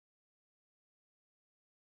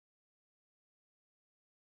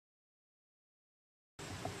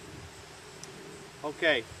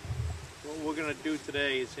Okay, what we're going to do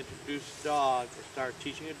today is introduce a dog, or start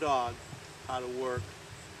teaching a dog how to work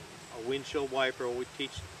a windshield wiper. We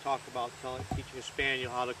talk about teaching a spaniel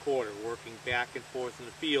how to quarter, working back and forth in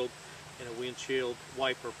the field in a windshield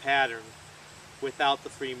wiper pattern without the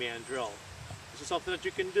three-man drill. This is something that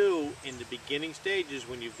you can do in the beginning stages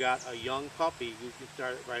when you've got a young puppy. You can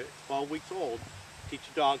start right at 12 weeks old, teach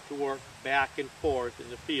a dog to work back and forth in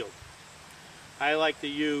the field. I like to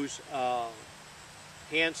use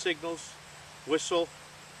hand signals, whistle,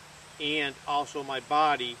 and also my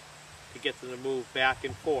body to get them to move back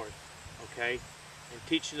and forth, okay? And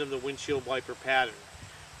teaching them the windshield wiper pattern.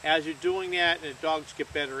 As you're doing that, and the dogs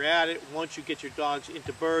get better at it, once you get your dogs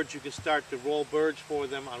into birds, you can start to roll birds for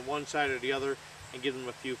them on one side or the other and give them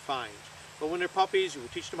a few finds. But when they're puppies, you will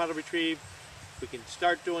teach them how to retrieve. We can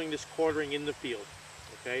start doing this quartering in the field,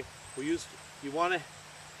 okay? You want to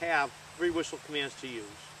have 3 whistle commands to use,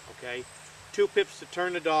 okay? 2 pips to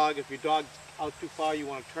turn the dog. If your dog's out too far, you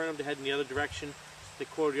want to turn them to head in the other direction. They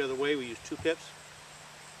quarter the other way, we use 2 pips.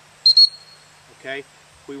 Okay,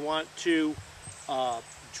 we want to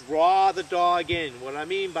draw the dog in. What I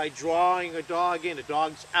mean by drawing a dog in, the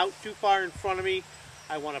dog's out too far in front of me.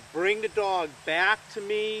 I want to bring the dog back to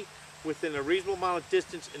me within a reasonable amount of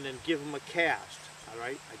distance and then give him a cast. All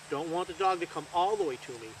right, I don't want the dog to come all the way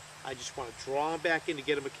to me. I just want to draw him back in to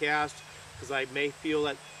get him a cast, because I may feel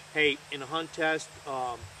that, hey, in a hunt test,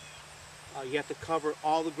 you have to cover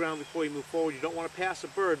all the ground before you move forward. You don't want to pass a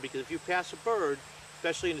bird, because if you pass a bird,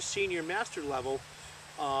 especially in the senior master level,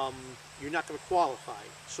 you're not going to qualify.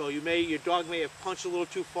 So your dog may have punched a little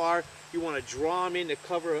too far. You want to draw him in to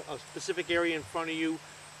cover a specific area in front of you,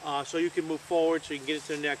 so you can move forward, so you can get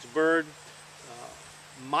into the next bird.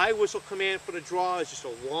 My whistle command for the draw is just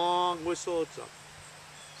a long whistle. It's a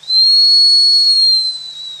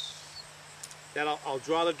that I'll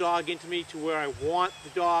draw the dog into me to where I want the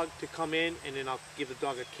dog to come in, and then I'll give the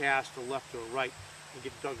dog a cast to the left or right and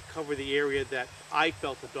get the dog to cover the area that I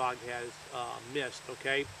felt the dog has missed,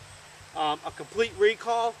 okay? A complete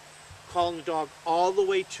recall, calling the dog all the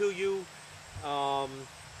way to you.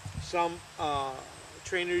 Some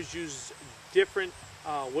trainers use different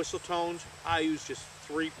whistle tones. I use just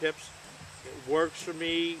 3 pips. It works for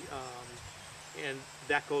me, and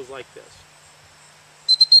that goes like this.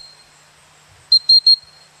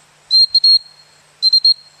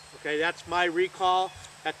 Okay, that's my recall.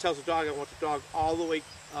 That tells the dog I want the dog all the way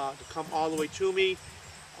to come all the way to me.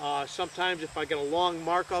 Sometimes if I get a long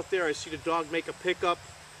mark out there, I see the dog make a pickup.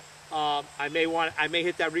 I may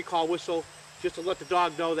hit that recall whistle just to let the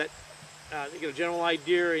dog know that get a general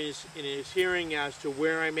idea in his hearing as to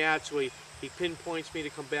where I'm at, so he pinpoints me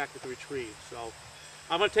to come back with the retrieve. So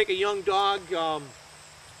I'm going to take a young dog. I'm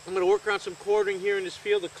going to work around some quartering here in this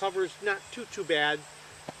field. The cover's not too bad.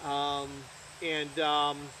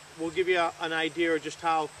 We'll give you an idea of just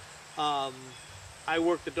how I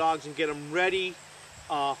work the dogs and get them ready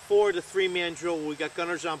for the 3-man drill. We got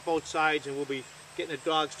gunners on both sides, and we'll be getting the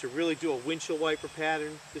dogs to really do a windshield wiper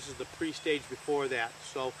pattern. This is the pre-stage before that.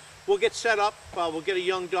 So we'll get set up. We'll get a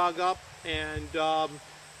young dog up, and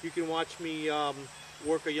you can watch me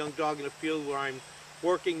work a young dog in the field where I'm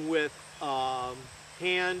working with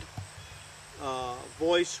hand,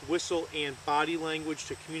 voice, whistle, and body language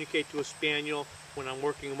to communicate to a spaniel when I'm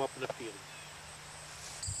working them up in the field.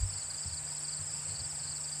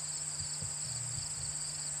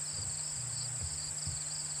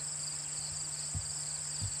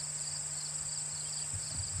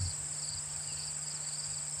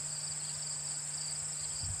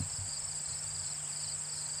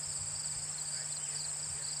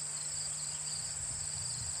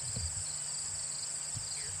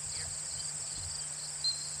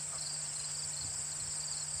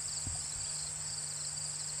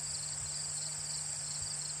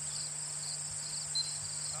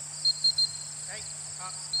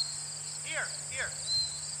 Here.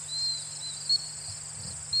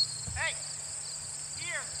 Hey,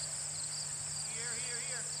 here. Here.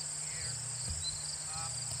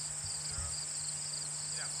 Up.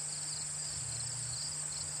 Yeah.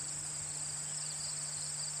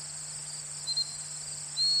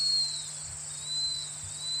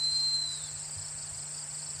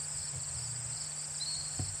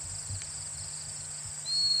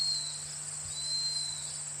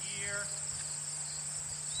 Here.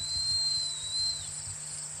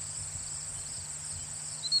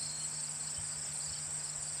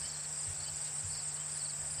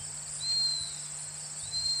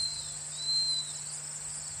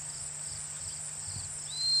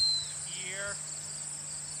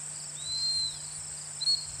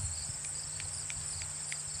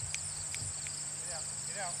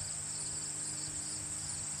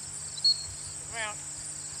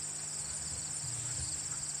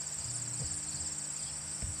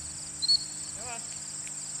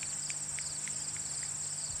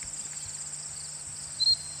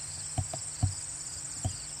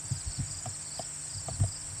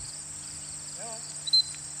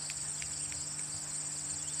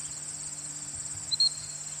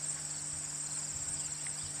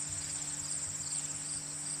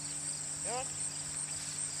 Come on.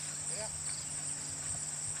 Yeah.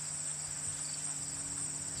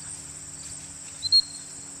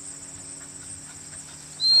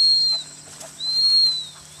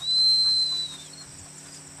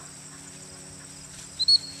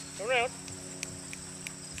 Come around.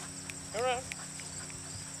 Come around.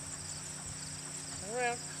 Come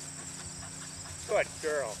around. Good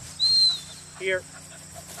girl. Here.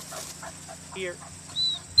 Here.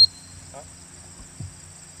 Up.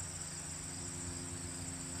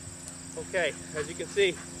 Okay, as you can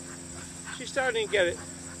see, she's starting to get it.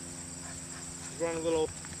 She's running a little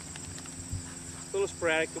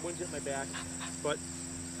sporadic. The wind's hit my back. But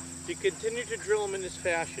if you continue to drill them in this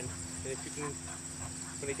fashion, and if you can,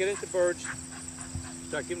 when they get into birds,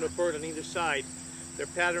 start giving a bird on either side, their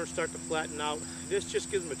patterns start to flatten out. This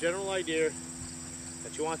just gives them a general idea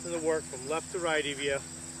that you want them to work from left to right of you,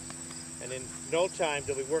 and in no time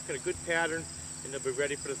they'll be working a good pattern and they'll be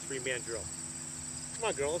ready for the 3-man drill. Come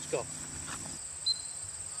on, girl, let's go.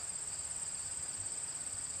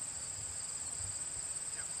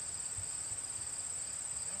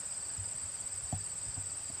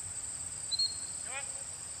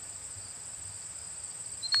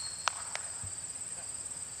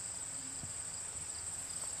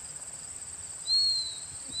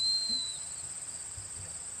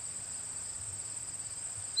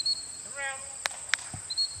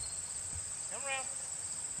 Come around.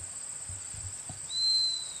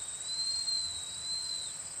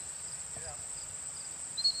 Get out.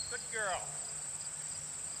 Good girl.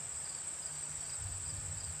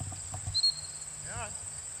 Come on.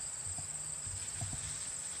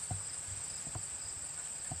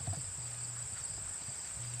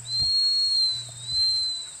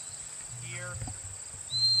 Here.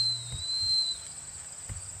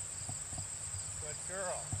 Good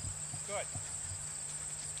girl. Good.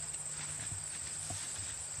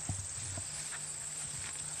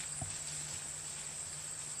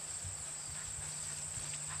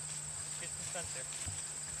 Center.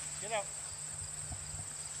 Get out.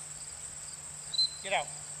 Get out.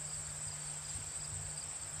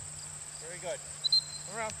 Very good.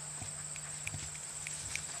 Come around.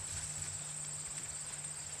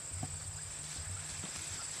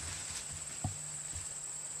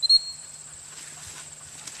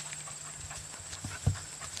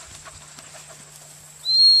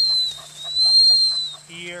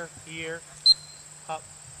 Here, here. Up.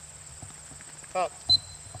 Up.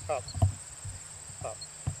 Up. Up.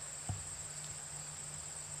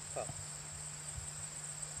 Up.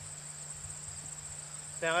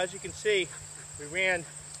 Now, as you can see, we ran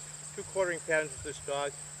 2 quartering patterns with this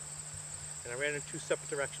dog, and I ran in 2 separate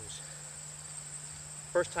directions.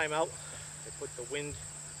 First time out, I put the wind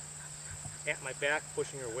at my back,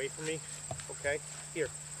 pushing her away from me. Okay, here.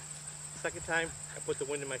 Second time, I put the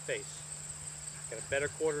wind in my face. Got a better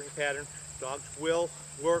quartering pattern. Dogs will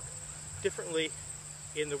work differently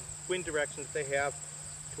in the wind direction that they have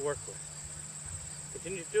to work with.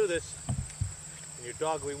 Continue to do this, and your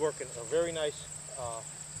dog will be working a very nice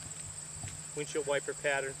windshield wiper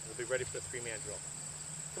pattern. Will be ready for the 3-man drill.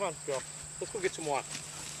 Come on, girl. Let's go get some water.